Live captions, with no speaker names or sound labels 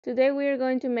Today we are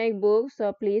going to make books,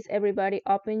 so please everybody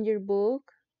open your book.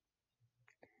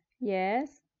 Yes.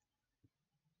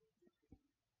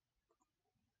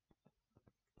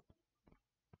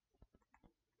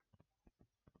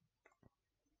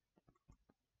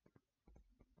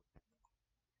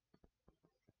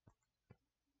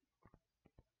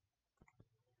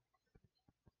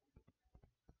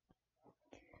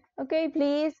 Okay,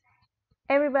 please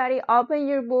everybody open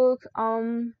your book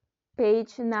on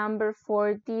page number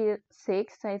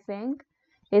 46, I think.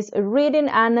 It's reading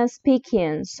and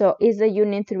speaking. So it's the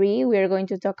unit 3. We are going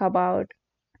to talk about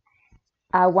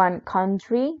one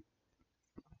country.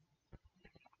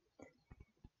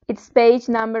 It's page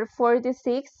number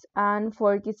 46 and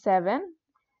 47.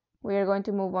 We are going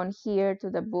to move on here to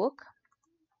the book.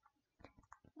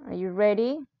 Are you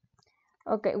ready?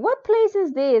 Okay, what place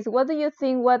is this? What do you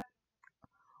think?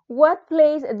 What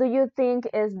place do you think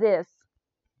is this?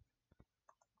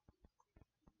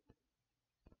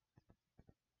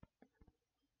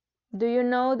 Do you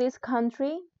know this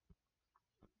country?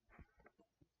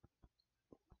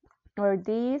 Or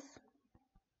this?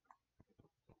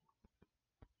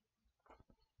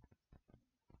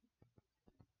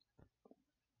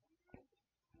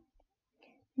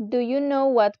 Do you know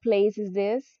what place is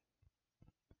this?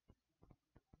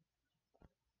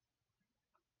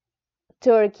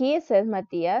 Turkey, says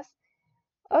Matias.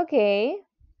 Okay.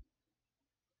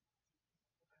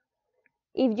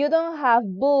 If you don't have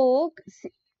book,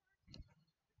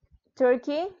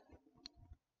 Turkey,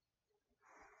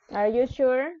 are you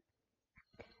sure?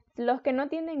 Los que no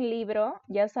tienen libro,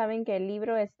 ya saben que el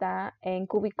libro está en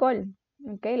Cubicol.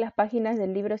 Okay, las páginas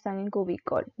del libro están en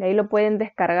Cubicol. De ahí lo pueden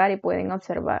descargar y pueden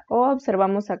observar. O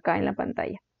observamos acá en la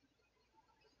pantalla.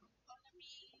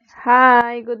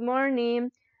 Hi, good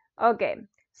morning. Okay,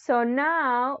 so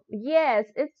now,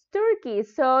 yes, it's Turkey.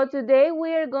 So today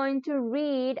we are going to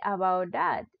read about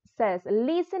that. It says,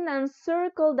 listen and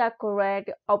circle the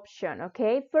correct option.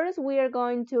 Okay, first we are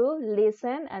going to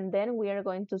listen and then we are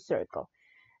going to circle.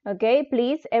 Okay,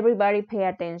 please, everybody pay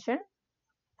attention.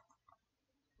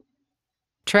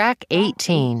 Track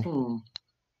 18.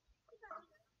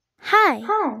 Hi,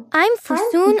 I'm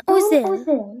Fusun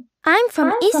Ozil. I'm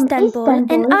from Istanbul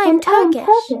and I'm Turkish.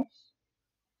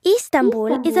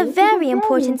 Istanbul is a very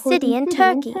important city in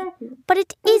Turkey, but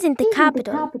it isn't the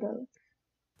capital.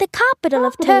 The capital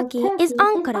of Turkey is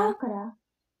Ankara.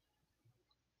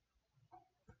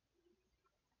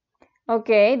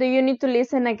 Okay, do you need to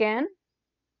listen again?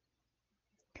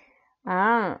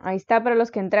 Ah, ahí está para los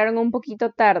que entraron un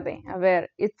poquito tarde. A ver,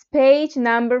 it's page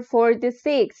number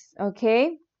 46,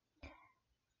 okay?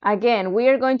 Again, we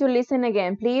are going to listen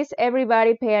again. Please,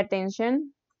 everybody pay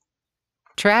attention.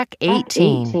 Track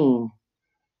 18.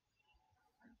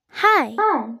 Hi,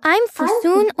 I'm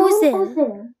Fusun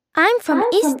Ozil. I'm from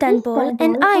Istanbul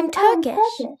and I'm Turkish.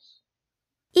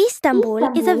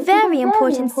 Istanbul is a very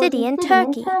important city in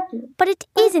Turkey, but it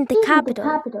isn't the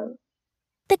capital.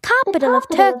 The capital of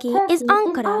Turkey is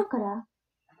Ankara.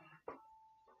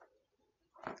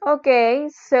 Okay,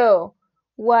 so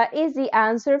what is the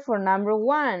answer for number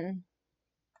 1?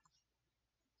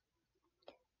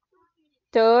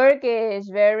 Turkish,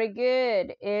 very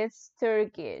good. It's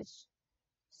Turkish.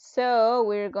 So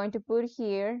we're going to put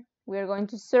here, we're going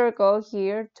to circle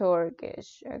here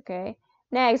Turkish, okay?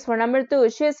 Next, for number 2,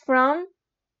 she's from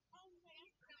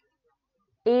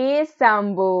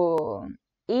Istanbul.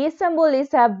 Istanbul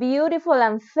is a beautiful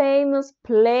and famous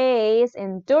place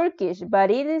in Turkish, but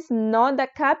it is not the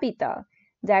capital.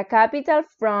 The capital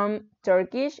from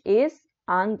Turkish is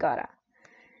Ankara.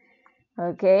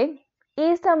 Okay?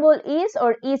 Istanbul is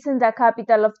or isn't the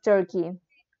capital of Turkey?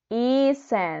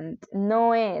 Isn't,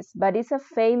 no es, but it's a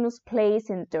famous place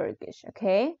in Turkish,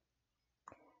 okay?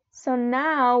 So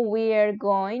now we are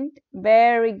going,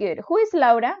 very good. Who is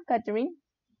Laura, Catherine?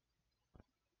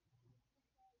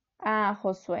 Ah,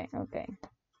 Josué, okay.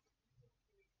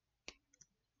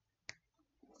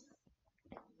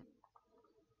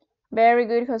 Very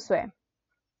good, Josué.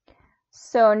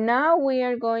 So now we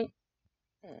are going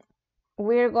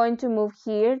to move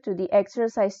here to the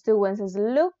exercise 2 and says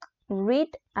look,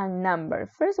 read, and number.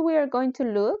 First, we are going to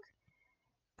look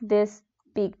these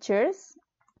pictures.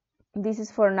 This is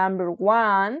for number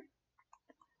 1.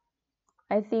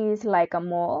 I think it's like a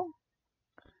mall.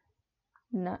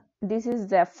 No, this is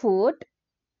the food,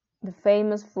 the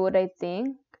famous food, I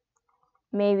think.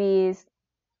 Maybe it's,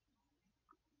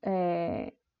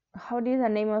 how is the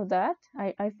name of that?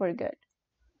 I forgot.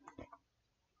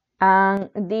 And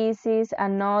this is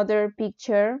another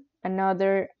picture,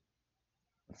 another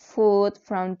food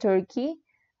from Turkey.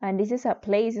 And this is a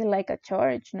place like a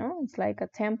church, no? It's like a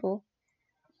temple.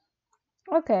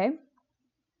 Okay.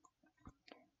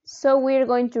 So we're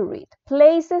going to read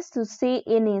places to see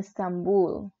in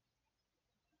Istanbul.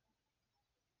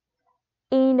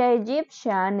 In the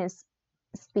Egyptian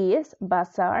Spice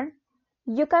Bazaar,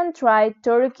 you can try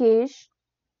Turkish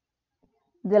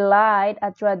delight,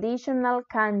 a traditional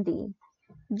candy.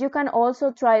 You can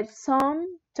also try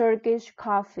some Turkish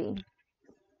coffee.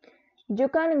 You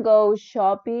can go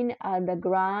shopping at the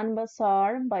Grand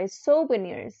Bazaar, buy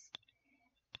souvenirs,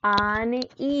 and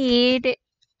eat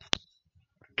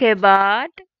kebab,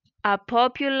 a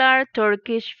popular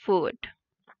Turkish food.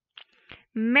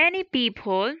 Many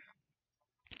people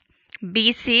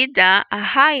visit the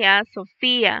Hagia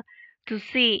Sophia to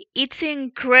see its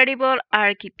incredible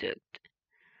architecture.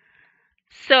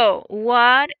 So,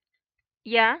 what?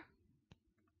 Yeah,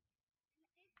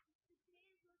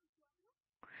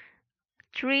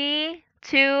 3,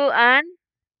 2,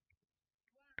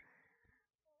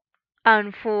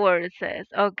 and 4 says.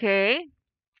 Okay.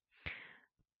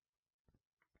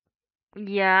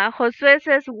 Yeah, Josue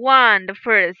says 1, the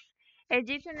first.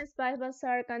 Egyptian spice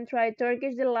bazaar can try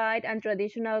Turkish delight and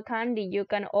traditional candy. You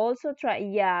can also try.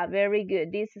 Yeah, very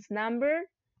good. This is number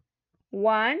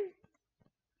 1,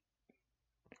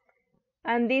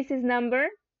 and this is number.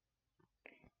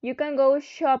 You can go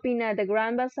shopping at the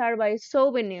Grand Bazaar, buy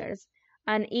souvenirs,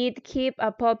 and eat keep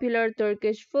a popular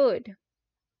Turkish food.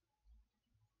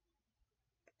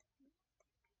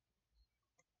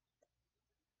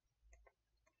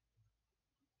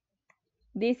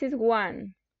 This is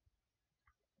 1.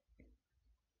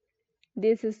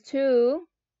 This is 2.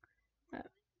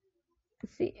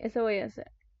 Sí, eso voy a hacer.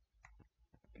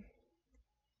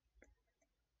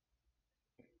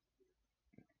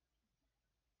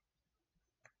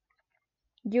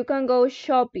 You can go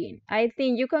shopping. I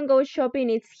think you can go shopping.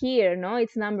 It's here, no?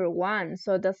 It's number 1.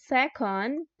 So the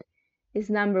second is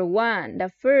number 1. The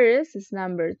first is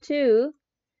number 2.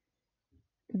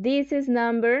 This is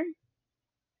number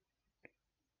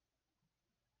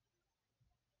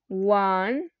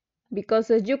 1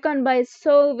 because you can buy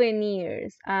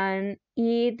souvenirs and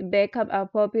eat bekab, a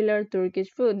popular Turkish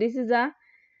food. This is a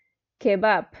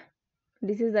kebab.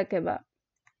 This is a kebab.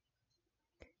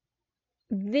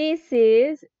 This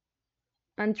is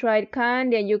untried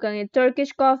candy, and you can eat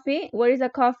Turkish coffee. Where is the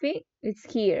coffee? It's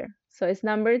here. So it's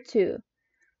number 2.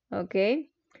 Okay.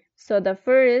 So the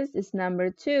first is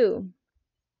number 2.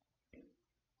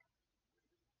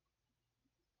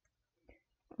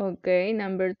 Okay,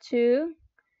 number 2.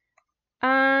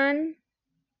 And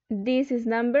this is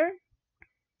number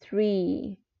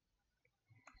 3.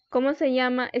 ¿Cómo se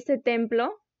llama este templo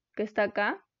que está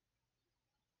acá?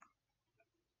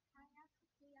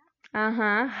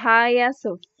 Ajá, Hagia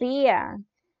Sophia.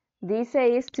 This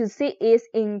is to see its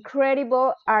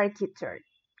incredible architecture.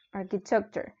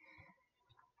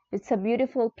 It's a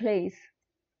beautiful place.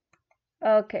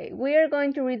 Okay, we are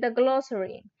going to read the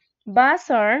glossary.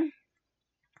 Bazaar.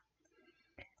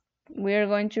 We are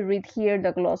going to read here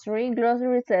the glossary.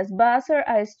 Glossary says, bazaar,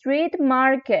 a street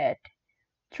market.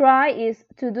 Try is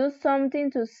to do something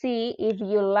to see if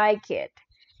you like it.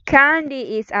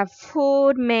 Candy is a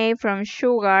food made from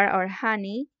sugar or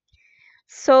honey.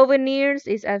 Souvenirs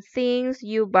is a things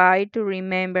you buy to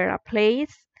remember a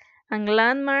place. And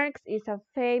landmarks is a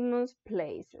famous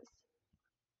places.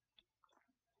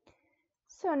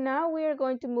 So now we are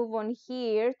going to move on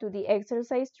here to the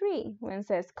exercise 3 when it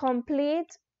says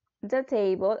complete the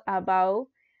table about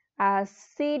a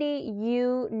city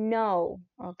you know,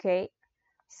 okay?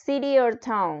 City or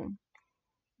town.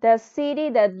 The city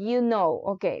that you know,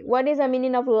 okay. What is the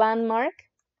meaning of landmark?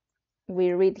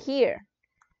 We read here.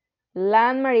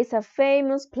 Landmark is a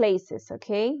famous places,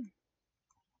 okay?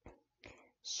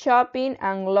 Shopping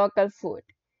and local food.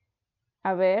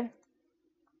 A ver.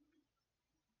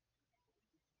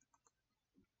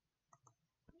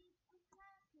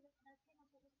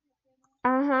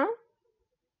 Uh-huh.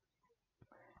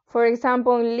 For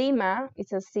example, Lima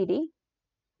is a city.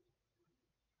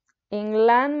 In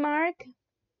landmark,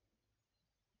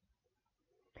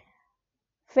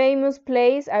 famous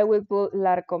place, I will put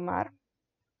Larcomar.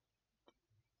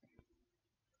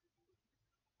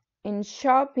 In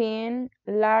shopping,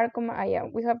 Larcomar, yeah,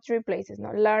 we have 3 places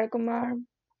now. Larcomar,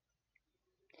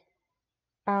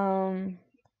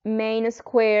 Main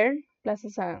Square,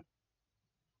 Plaza San,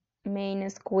 Main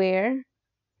Square,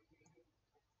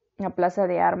 la Plaza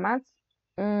de Armas.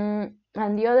 And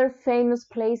the other famous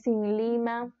place in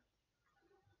Lima,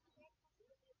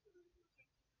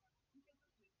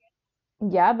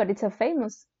 yeah, but it's a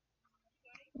famous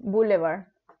boulevard.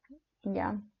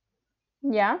 Yeah,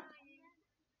 yeah.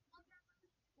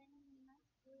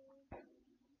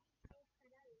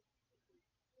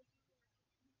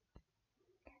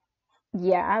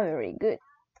 Yeah, very good.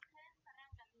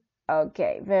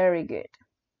 Okay, very good.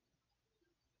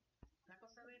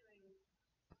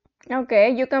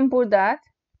 Okay, you can put that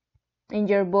in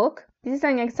your book. This is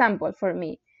an example for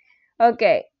me.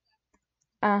 Okay.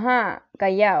 Ajá,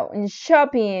 callao. In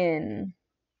shopping.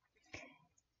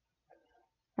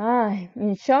 Ay,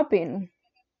 in shopping.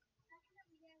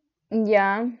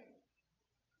 Yeah.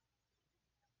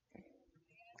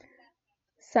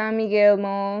 San Miguel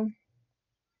Mall.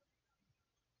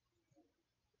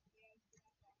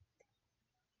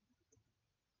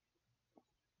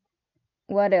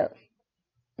 What else?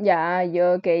 Yeah,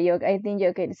 yoke. I think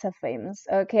yoke is a famous.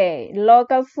 Okay,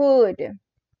 local food.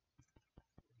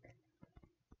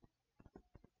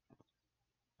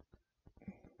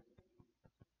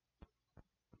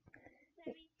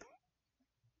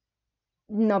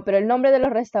 No, pero el nombre de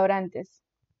los restaurantes.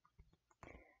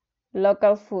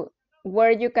 Local food.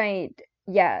 Where you can eat.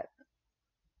 Yeah,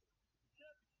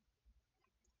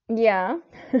 yeah.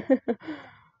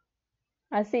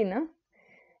 Así, ¿no?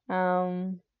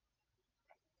 Um,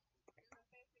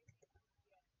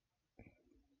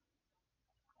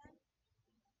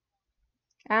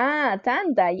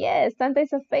 Tanta. Yes, Tanta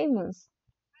is a famous.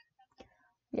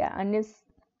 Yeah, and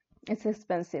it's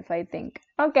expensive, I think.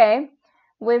 Okay,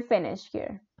 we finished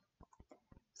here.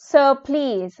 So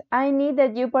please, I need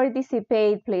that you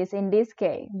participate, please, in this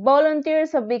case.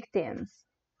 Volunteers or victims?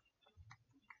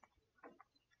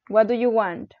 What do you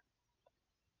want?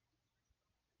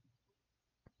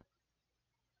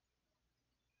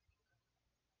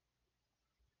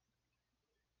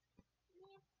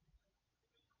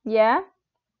 Yeah?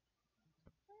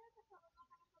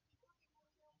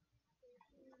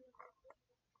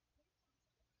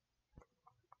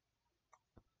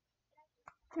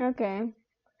 Okay.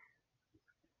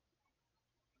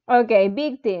 Okay,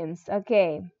 victims.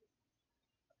 Okay.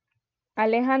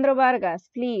 Alejandro Vargas,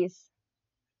 please.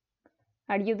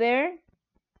 Are you there?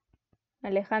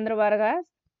 Alejandro Vargas?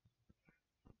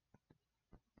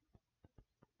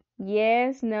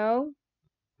 Yes, no.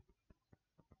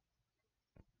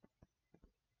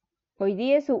 Hoy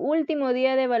día es su último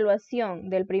día de evaluación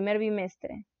del primer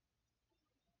bimestre.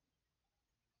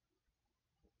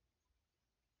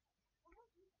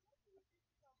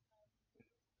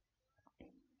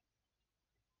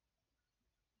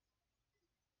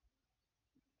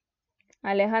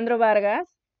 Alejandro Vargas?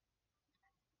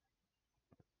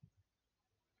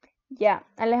 Yeah.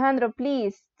 Alejandro,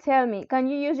 please tell me. Can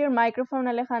you use your microphone,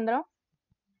 Alejandro?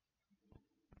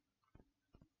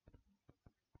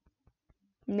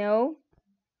 No.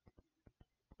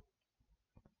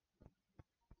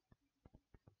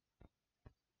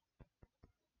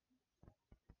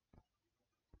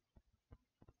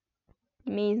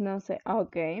 Miss, no sé.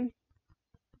 Ok.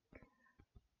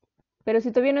 Pero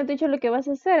si todavía no te he dicho lo que vas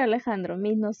a hacer, Alejandro.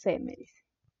 Miss, no sé, me dice.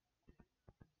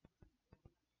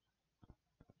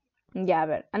 Ya, a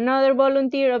ver. Another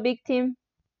volunteer or victim.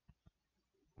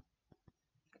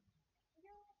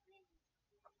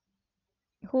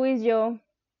 Who is yo?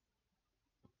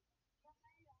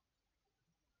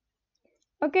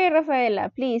 Okay, Rafaela,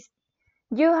 please.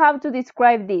 You have to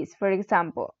describe this, for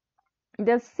example.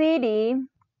 The city,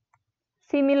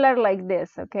 similar like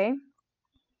this, okay?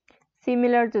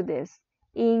 Similar to this.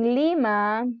 In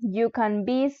Lima, you can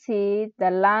visit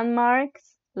the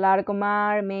landmarks,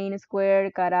 Larcomar, Main Square,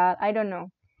 Caral, I don't know,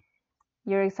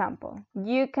 your example.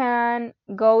 You can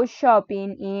go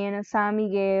shopping in San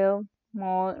Miguel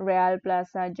Mall, Real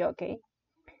Plaza, Jockey.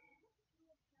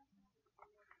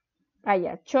 Ah,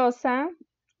 yeah, Choza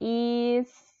is...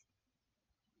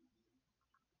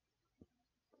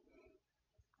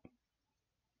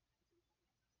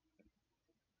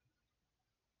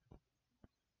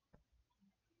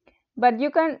 But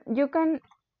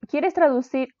 ¿quieres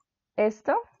traducir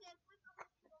esto?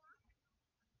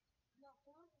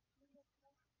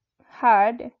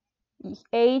 Hard,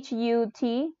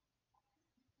 H-U-T,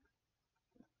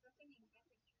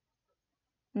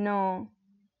 no,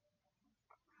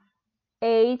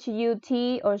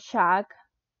 H-U-T o shack,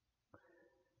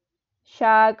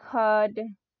 hut,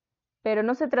 pero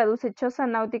no se traduce. Choza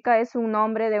náutica es un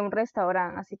nombre de un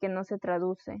restaurante, así que no se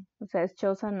traduce. O sea, es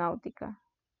choza náutica.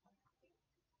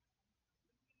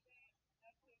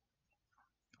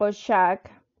 O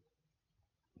shack.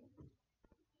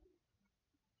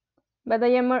 But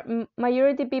the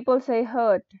majority people say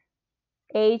hut.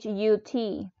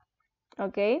 H-U-T.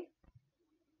 ¿Ok?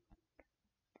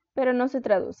 Pero no se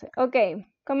traduce. Ok,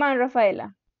 come on,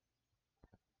 Rafaela.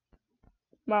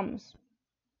 Vamos.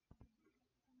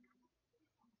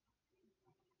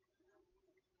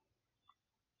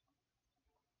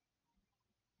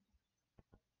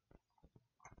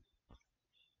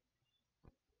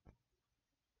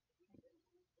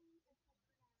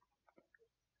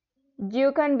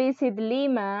 You can visit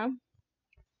Lima.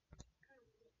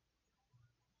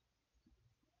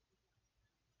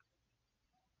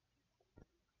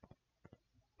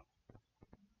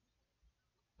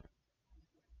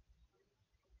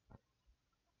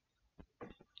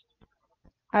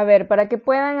 A ver, para que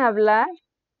puedan hablar,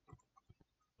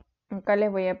 acá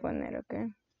les voy a poner, ¿ok?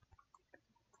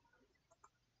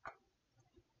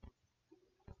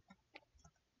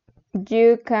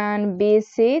 You can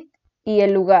visit y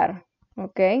el lugar,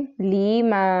 ¿ok?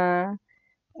 Lima,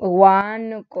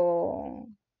 Huánuco,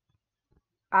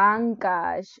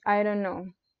 Ancash, I don't know.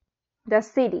 The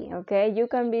city, ¿ok? You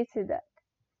can visit that.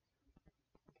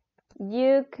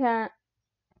 You can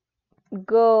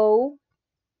go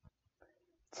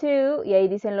to, y ahí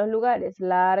dicen los lugares,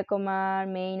 Larcomar,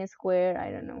 Main Square,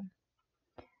 I don't know.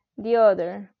 The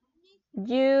other,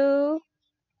 you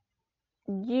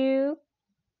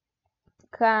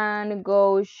can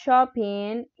go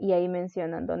shopping, y ahí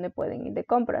mencionan dónde pueden ir de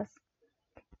compras.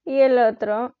 Y el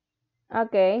otro,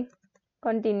 ok,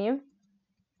 continue.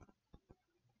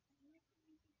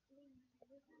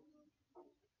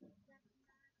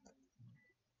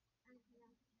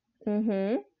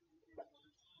 Mhm.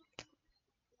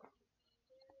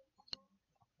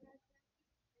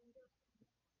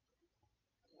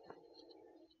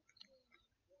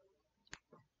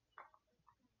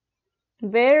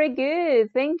 Very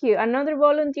good, thank you. Another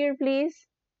volunteer, please.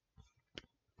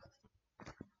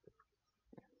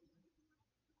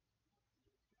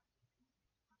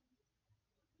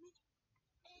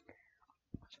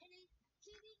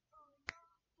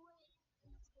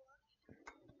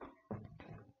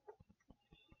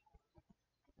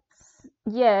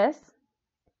 Yes.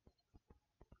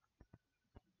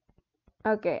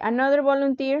 Okay, another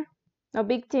volunteer. A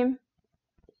big team.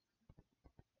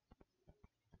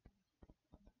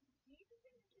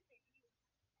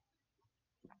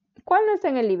 ¿Cuál no está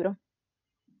en el libro?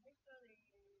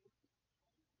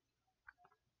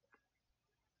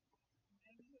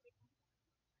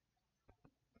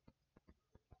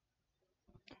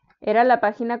 Era la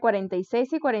página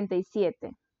 46 y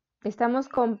 47.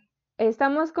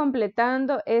 Estamos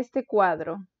completando este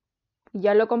cuadro.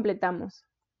 Ya lo completamos.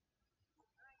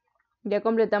 Ya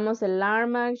completamos el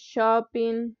landmark,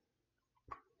 shopping,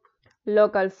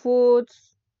 local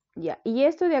foods. Ya. Y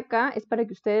esto de acá es para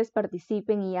que ustedes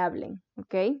participen y hablen,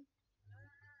 ¿ok?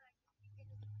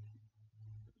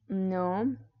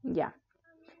 No, ya.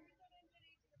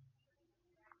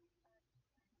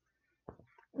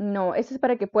 No, eso es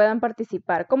para que puedan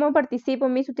participar. ¿Cómo participo,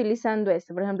 Miss, utilizando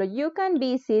esto? Por ejemplo, you can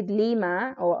visit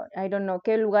Lima, o I don't know,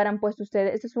 ¿qué lugar han puesto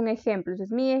ustedes? Este es un ejemplo, ese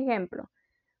es mi ejemplo,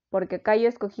 porque acá yo he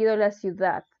escogido la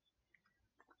ciudad.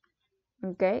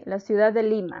 ¿Ok? La ciudad de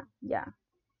Lima, ya.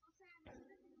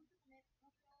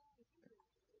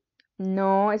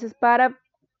 No, eso es para...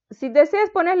 Si deseas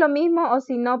pones lo mismo o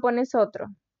si no pones otro.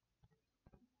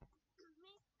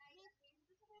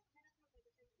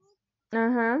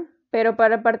 Ajá. Pero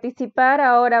para participar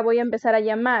ahora voy a empezar a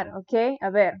llamar, ¿ok? A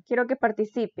ver, quiero que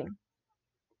participen.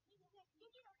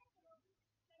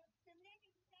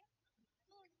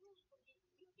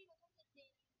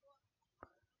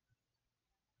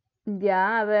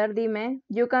 Ya, a ver, dime.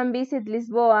 You can visit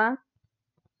Lisboa.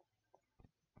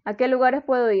 ¿A qué lugares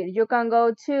puedo ir? You can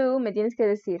go to, me tienes que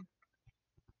decir.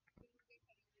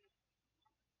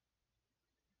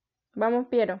 Vamos,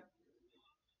 Piero.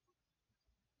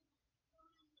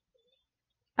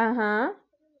 Ajá,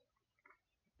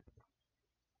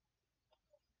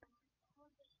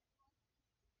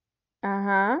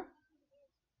 ajá.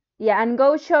 Yeah, and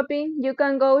go shopping. You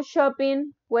can go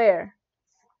shopping where?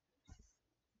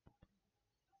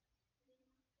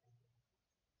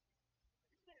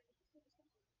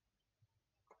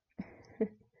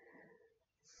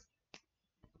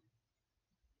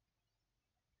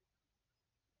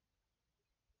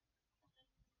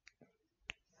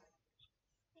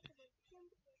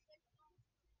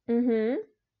 Mhm.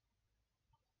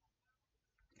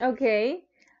 Okay.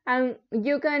 And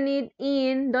you can eat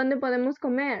in, ¿dónde podemos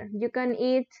comer? You can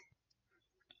eat.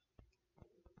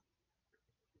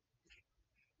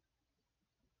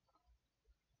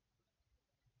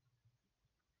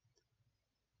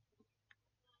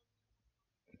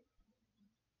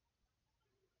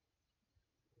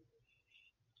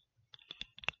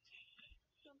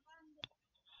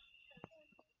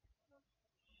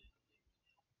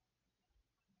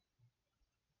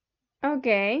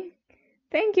 Okay.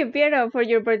 Thank you, Piero, for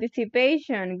your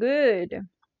participation. Good.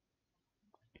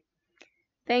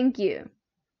 Thank you.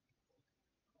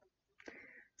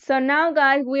 So now,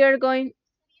 guys, we are going.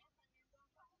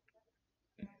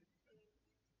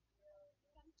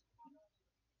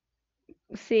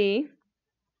 Sí.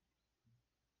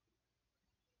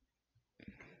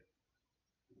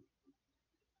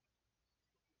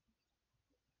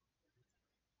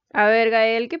 A ver,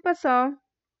 Gael, ¿qué pasó?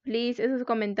 Please, esos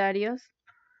comentarios.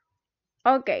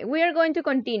 Okay, we are going to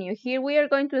continue. Here we are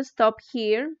going to stop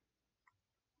here.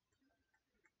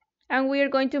 And we are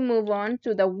going to move on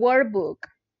to the workbook.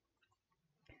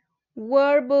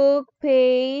 Workbook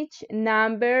page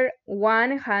number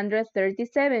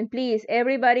 137. Please,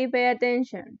 everybody pay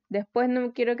attention. Después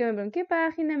no quiero que me pregunten, ¿qué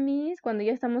página, Miss? Cuando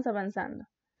ya estamos avanzando.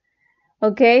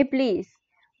 Okay, please.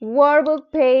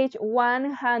 Workbook page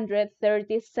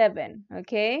 137.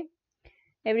 Okay?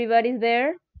 Everybody's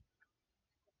there?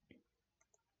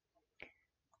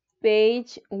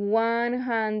 Page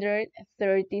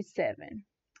 137.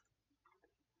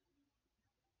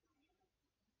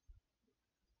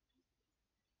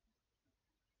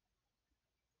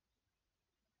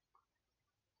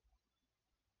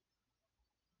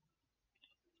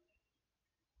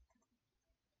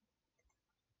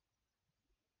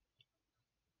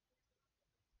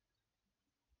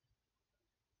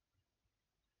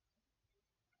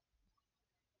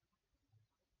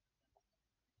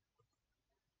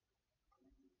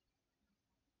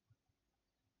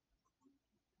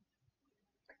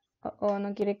 Oh,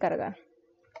 no quiere cargar.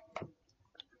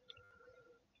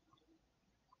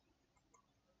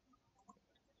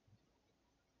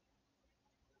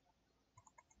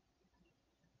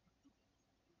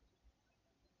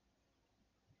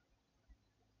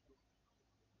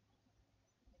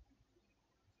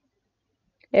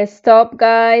 Stop,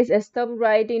 guys. Stop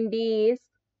writing this.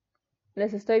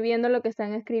 Les estoy viendo lo que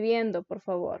están escribiendo, por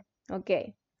favor.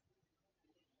 Okay.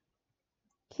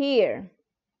 Here,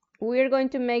 we're going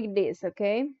to make this,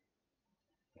 okay?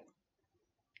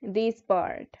 This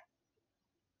part.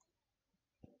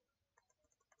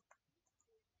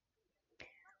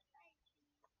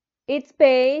 It's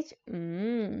page...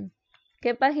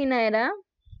 ¿Qué página era?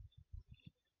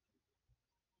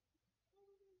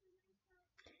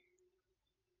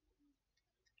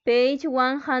 Page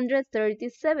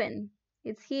 137.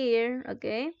 It's here,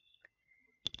 okay?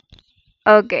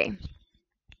 Okay.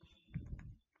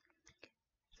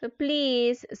 So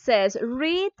please says,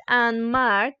 read and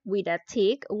mark with a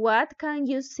tick. What can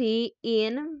you see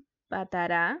in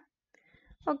Patara?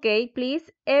 Okay,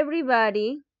 please,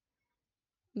 everybody.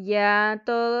 Ya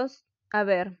todos, a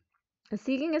ver,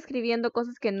 siguen escribiendo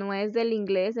cosas que no es del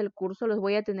inglés, del curso, los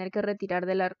voy a tener que retirar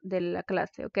de la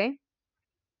clase, ¿ok?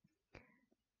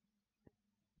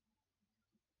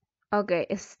 Okay,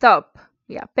 stop.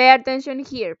 Yeah, pay attention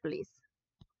here, please.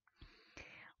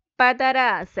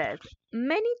 Patara says,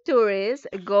 many tourists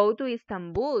go to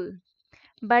Istanbul,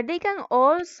 but they can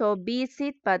also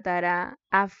visit Patara,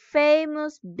 a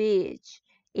famous beach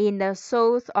in the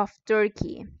south of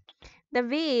Turkey. The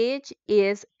beach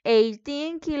is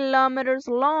 18 kilometers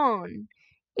long.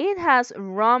 It has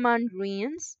Roman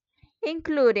ruins,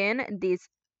 including this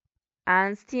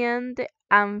ancient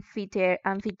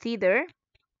amphitheater.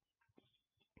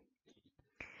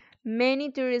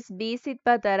 Many tourists visit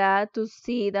Patara to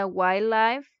see the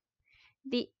wildlife.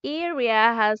 The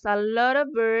area has a lot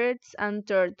of birds and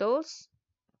turtles.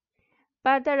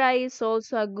 Patara is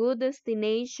also a good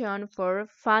destination for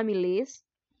families.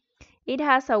 It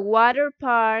has a water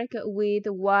park with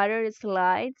water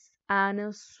slides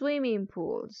and swimming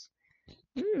pools.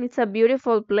 It's a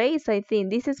beautiful place, I think.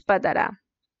 This is Patara.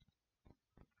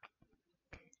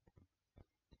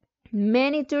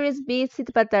 Many tourists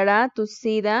visit Patara to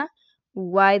see the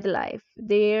wildlife.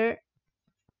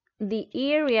 The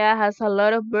area has a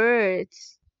lot of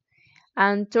birds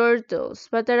and turtles.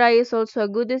 Patara is also a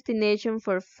good destination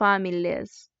for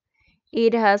families.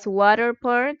 It has water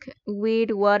park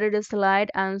with water slide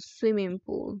and swimming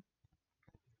pool.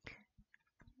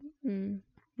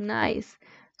 Nice.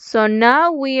 So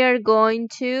now we are going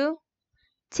to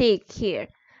tick here.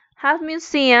 Have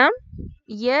museum?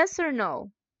 Yes or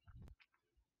no?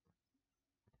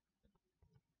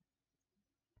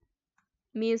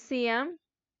 Museum?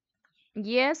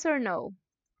 Yes or no?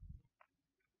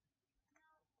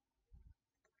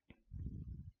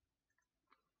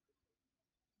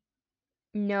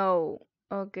 No.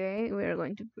 Okay, we are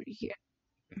going to put it here.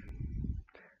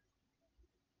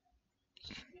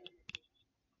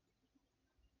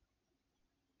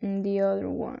 And the other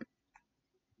one.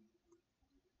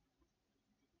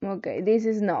 Okay, this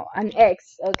is no. An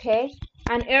X, okay?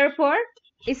 An airport?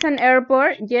 Is an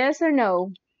airport? Yes or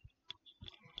no?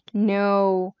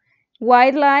 No.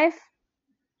 Wildlife?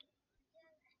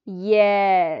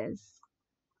 Yes.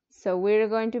 So we're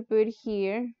going to put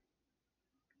here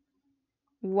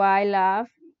wildlife,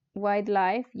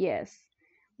 yes.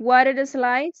 Water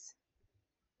slides?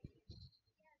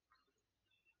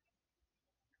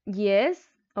 Yes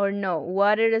or no?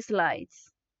 Water slides.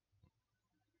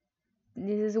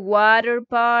 This is water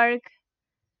park,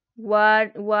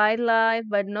 wildlife,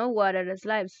 but no water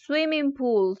slides. Swimming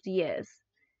pools, yes.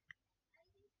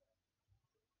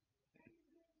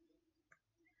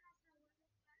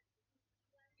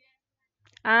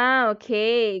 Ah,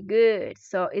 okay, good.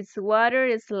 So it's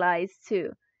water slides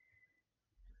too.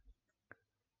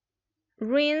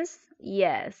 Rinse,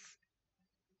 yes.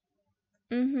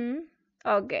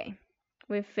 Okay,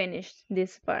 we finished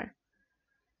this part.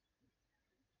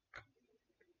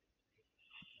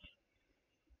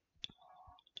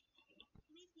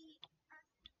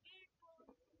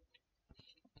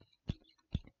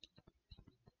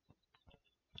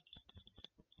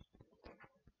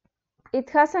 It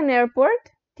has an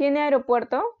airport. ¿Tiene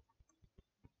aeropuerto?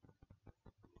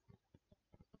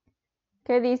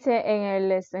 ¿Qué dice en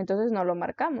el este? Entonces no lo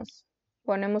marcamos.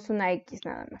 Ponemos una X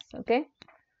nada más, ¿ok?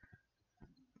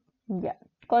 Ya,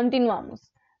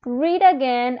 continuamos. Read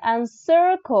again and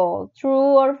circle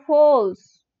true or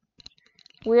false.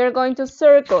 We are going to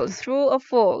circle true or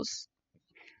false.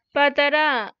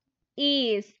 Patara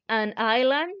is an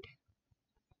island.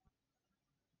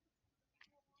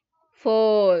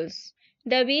 False.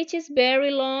 The beach is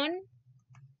very long.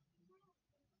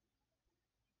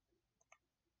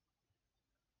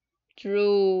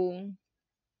 True.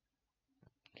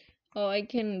 Oh, I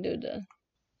can do that.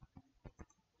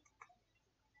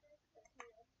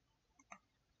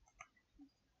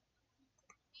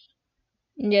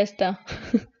 Ya está.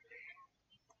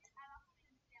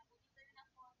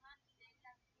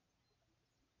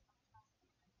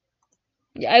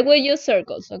 I will use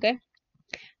circles, okay?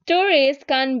 Tourists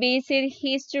can visit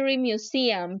history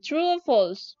museum. True or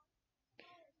false?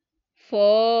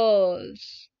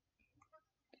 False.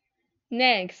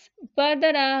 Next,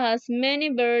 Patara has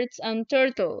many birds and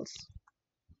turtles.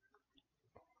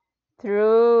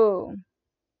 True.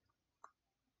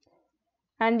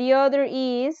 And the other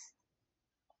is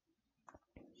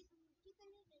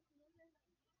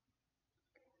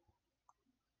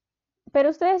pero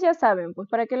ustedes ya saben, pues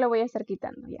para qué lo voy a estar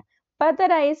quitando ya.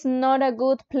 Patara is not a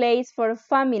good place for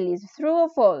families. True or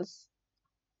false?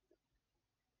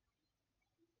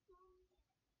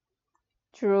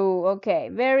 True. Okay,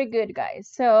 very good, guys.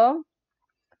 So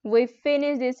we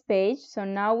finished this page. So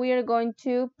now we are going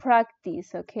to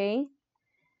practice, okay?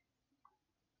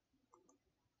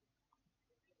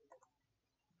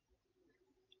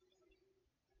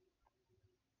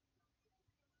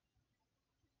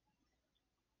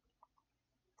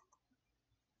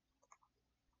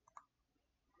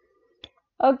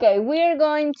 Okay, we are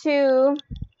going to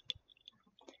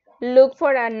look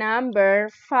for a number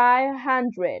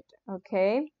 500,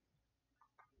 okay?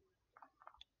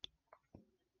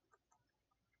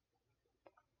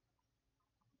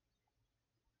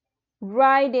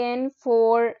 Write in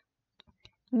for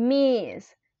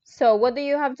Miss. So what do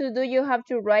you have to do? You have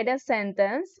to write a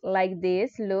sentence like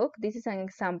this. Look, this is an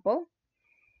example.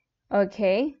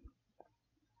 Okay.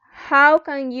 How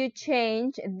can you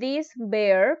change this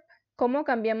verb? ¿Cómo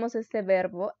cambiamos este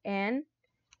verbo en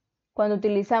cuando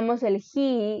utilizamos el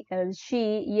he, el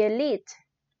she y el it?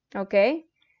 Ok.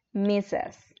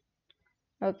 Misses.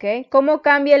 Ok. ¿Cómo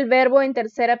cambia el verbo en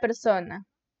tercera persona?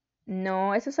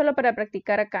 No, eso es solo para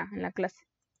practicar acá en la clase.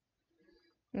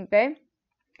 Ok.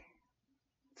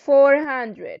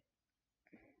 400.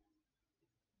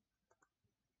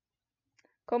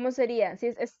 ¿Cómo sería? Si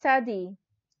es study,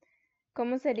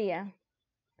 ¿cómo sería?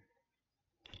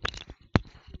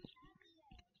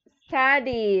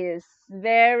 Studies.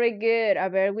 Very good. A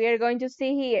ver, we are going to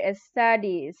see here.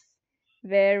 Studies.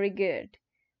 Very good.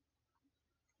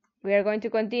 We are going to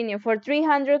continue for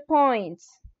 300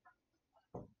 points.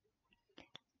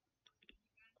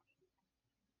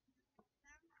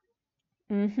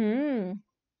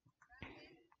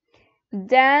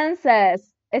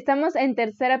 Dances. Estamos en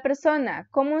tercera persona.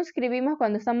 ¿Cómo escribimos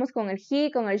cuando estamos con el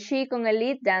he, con el she, con el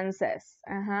it? Dances.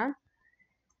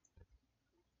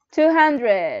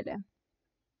 200.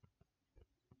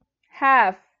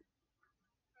 Have.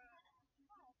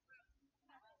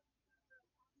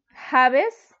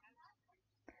 Haves.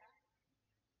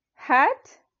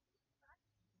 Hat.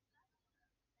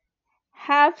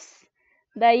 Halves.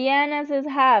 Diana says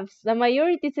halves. The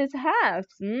majority says halves.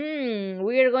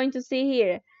 We are going to see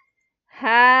here.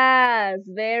 Has.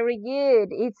 Very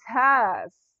good. It's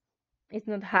has. It's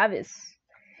not haves.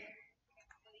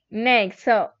 Next.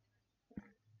 So,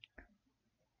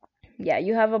 yeah,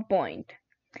 you have a point.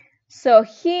 So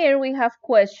here we have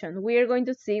question. We are going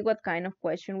to see what kind of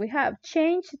question we have.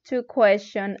 Change to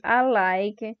question I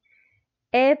like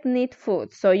ethnic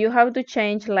food. So you have to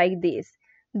change like this.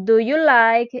 Do you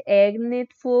like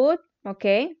ethnic food?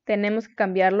 Ok, tenemos que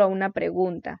cambiarlo a una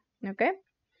pregunta. Ok,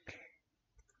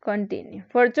 continue.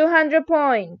 For 200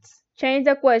 points, change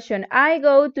the question. I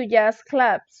go to jazz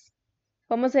clubs.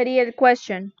 ¿Cómo sería el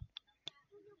question?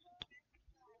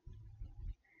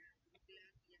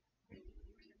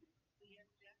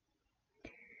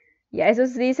 Ya, eso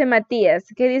dice Matías.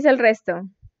 ¿Qué dice el resto?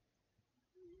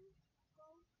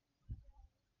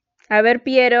 A ver,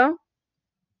 Piero.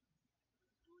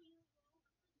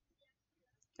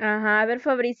 Ajá, a ver,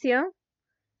 Fabricio.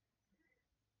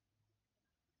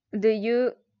 Do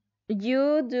you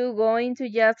do going to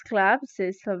jazz club?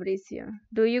 Says Fabricio.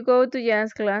 Do you go to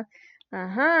jazz club?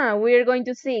 Ajá, we're going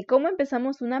to see. ¿Cómo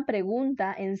empezamos una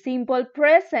pregunta en simple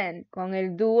present? ¿Con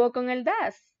el do o con el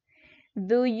das?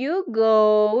 Do you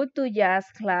go to jazz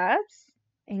clubs?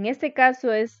 En este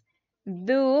caso es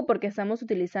do porque estamos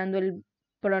utilizando el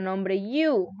pronombre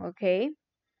you, ¿ok?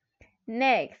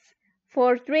 Next,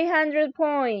 for 300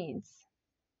 points.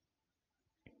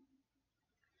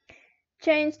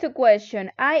 Change to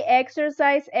question. I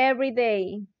exercise every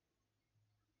day.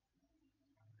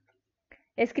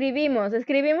 Escribimos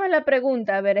la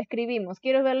pregunta. A ver, escribimos.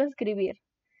 Quiero verlo escribir.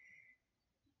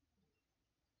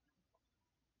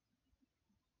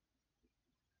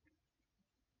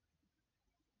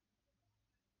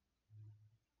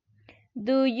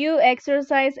 Do you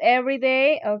exercise every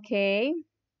day? Okay.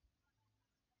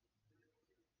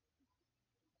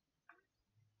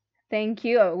 Thank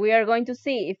you. We are going to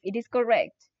see if it is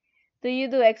correct. Do you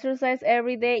do exercise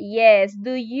every day? Yes.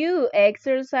 Do you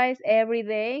exercise every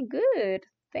day? Good.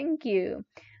 Thank you.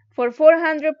 For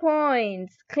 400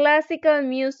 points, classical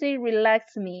music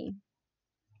relax me.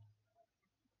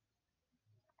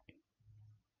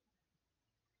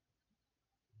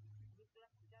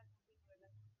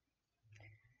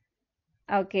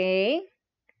 Okay.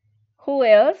 Who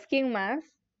else? ¿Quién más?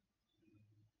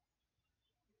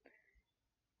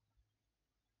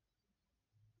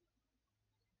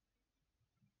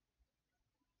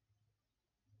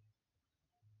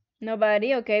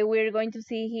 Nobody? Okay, we're going to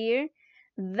see here.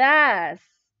 Does.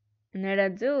 No era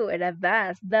do, era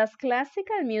does. Does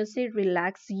classical music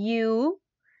relax you?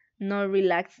 No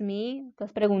relax me.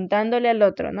 Estás preguntándole al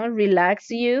otro, ¿no? Relax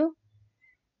you.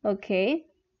 Okay.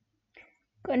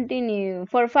 Continue.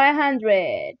 For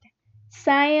 500.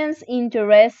 Science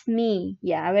interests me.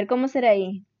 Ya, a ver cómo será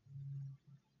ahí.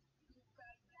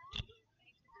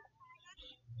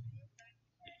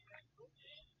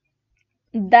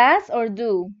 Does or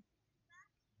do?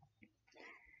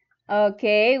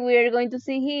 Okay, we're going to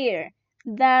see here.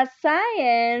 Does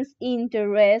science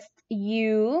interest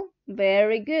you?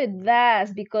 Very good.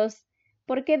 Does, because,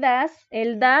 ¿por qué does?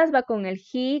 El does va con el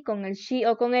he, con el she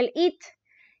o con el it.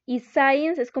 Y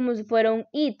science es como si fuera un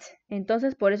it.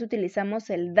 Entonces, por eso utilizamos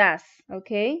el does.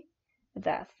 ¿Ok?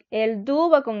 Does. El do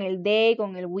va con el they,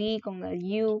 con el we, con el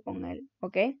you, con el...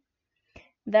 ¿Ok?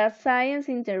 Does science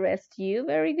interest you?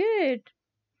 Very good.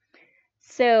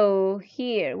 So,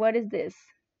 here, what is this?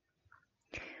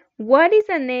 What is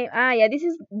the name? Ah, yeah, this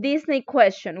is Disney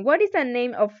question. What is the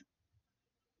name of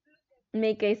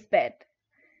Mickey's pet?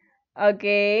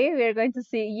 Okay, we're going to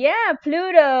see. Yeah,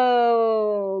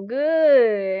 Pluto.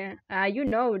 Good. You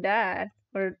know that.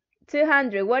 For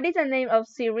 200. What is the name of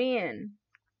Syrian?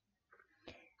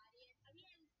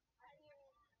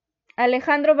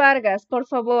 Alejandro Vargas, por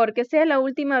favor, que sea la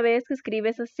última vez que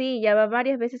escribes así. Ya va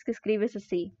varias veces que escribes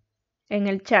así en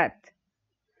el chat.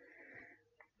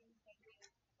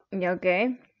 Yeah,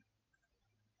 okay.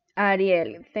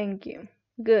 Ariel, thank you.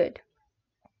 Good.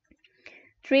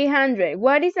 300.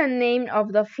 What is the name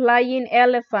of the flying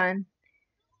elephant?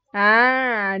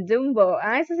 Ah, Dumbo.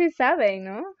 Ah, eso sí saben,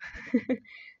 ¿no?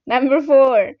 Number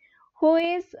 4. Who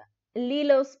is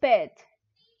Lilo's pet?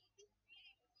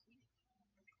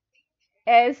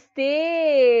 Stitch.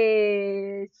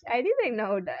 I didn't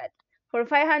know that. For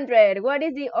 500. What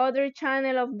is the other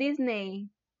channel of Disney?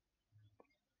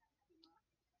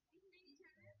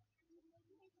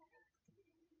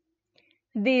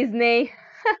 Disney.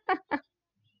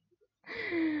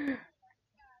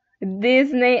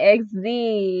 Disney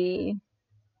XD.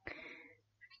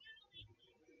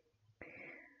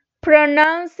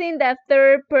 Pronouncing the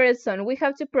third person. We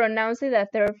have to pronounce it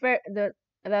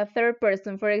the third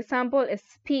person. For example,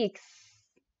 speaks.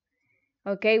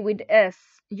 Okay, with S.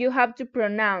 You have to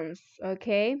pronounce,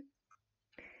 okay?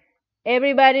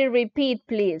 Everybody repeat,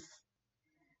 please.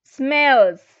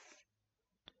 Smells.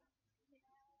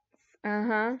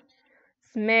 Uh-huh.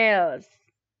 Smells.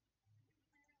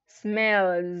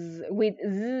 Smells. With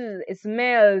z.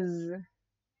 Smells.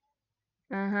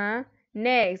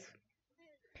 Next.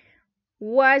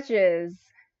 Watches.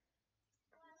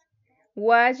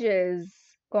 Watches.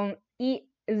 Con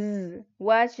is.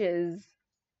 Watches.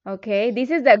 Okay,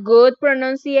 this is the good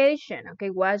pronunciation.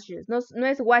 Okay, watches. No, no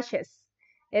es watches.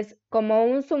 Es como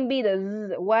un zumbido.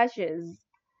 Z, watches.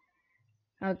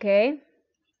 Okay.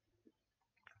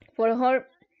 For her,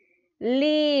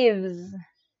 leaves.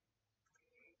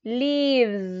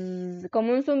 Leaves.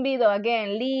 Como un zumbido.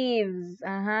 Again, leaves.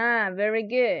 Very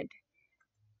good.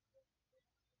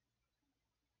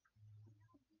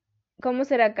 ¿Cómo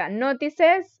será acá?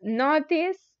 Notices.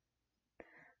 Notice.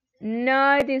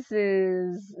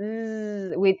 Notices.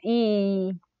 With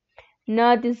E.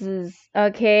 Notices.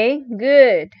 Okay,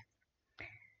 good.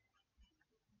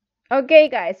 Okay,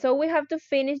 guys, so we have to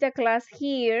finish the class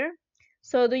here.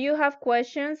 So do you have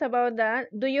questions about that?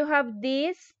 Do you have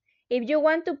this? If you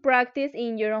want to practice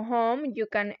in your home, you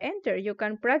can enter, you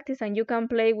can practice and you can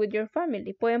play with your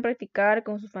family. Pueden practicar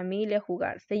con su familia,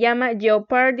 jugar. Se llama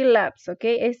Jeopardy Labs, ¿ok?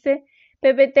 Este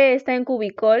PPT está en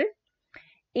Cubicol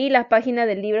y la página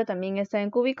del libro también está en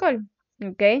Cubicol,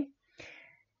 ¿ok?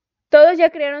 Todos ya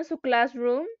crearon su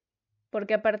classroom,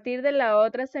 porque a partir de la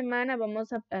otra semana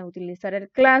vamos a utilizar el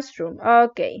Classroom.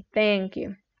 Ok, thank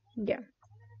you. Ya.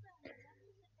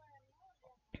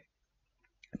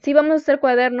 Sí vamos a hacer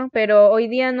cuaderno, pero hoy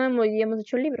día no hemos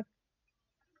hecho el libro.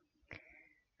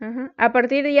 A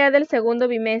partir ya del segundo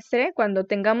bimestre, cuando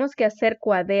tengamos que hacer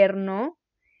cuaderno,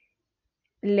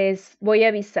 les voy a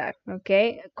avisar, ¿ok?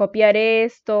 Copiar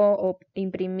esto o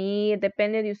imprimir,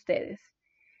 depende de ustedes.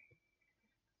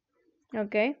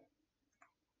 ¿Ok?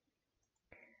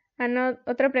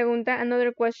 Otra pregunta,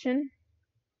 another question.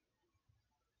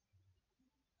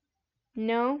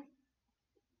 No.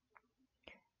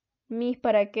 Miss,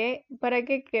 ¿para qué? ¿Para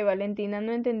qué, Valentina?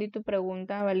 No entendí tu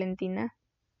pregunta, Valentina.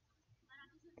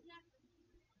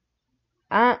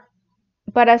 Ah,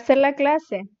 para hacer la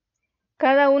clase.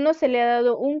 Cada uno se le ha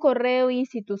dado un correo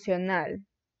institucional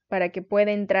para que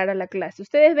pueda entrar a la clase.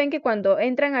 Ustedes ven que cuando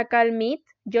entran acá al Meet,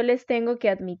 yo les tengo que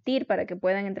admitir para que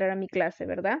puedan entrar a mi clase,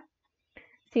 ¿verdad?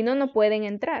 Si no, no pueden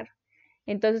entrar.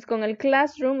 Entonces, con el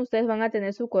Classroom, ustedes van a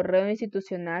tener su correo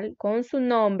institucional con su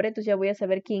nombre. Entonces, ya voy a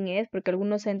saber quién es, porque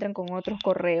algunos entran con otros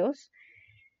correos.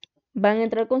 Van a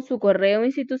entrar con su correo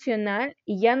institucional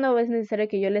y ya no es necesario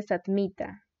que yo les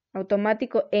admita.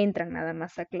 Automático entran nada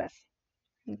más a clase.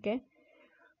 ¿Ok?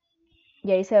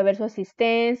 Y ahí se va a ver su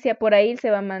asistencia, por ahí se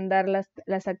va a mandar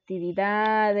las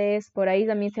actividades, por ahí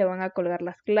también se van a colgar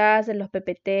las clases, los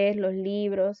PPTs, los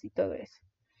libros y todo eso.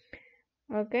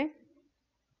 ¿Ok?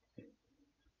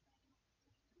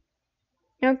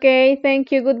 Okay, thank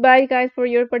you. Goodbye, guys, for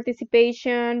your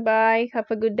participation. Bye. Have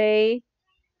a good day.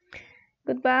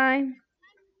 Goodbye.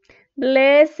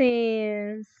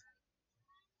 Blessings.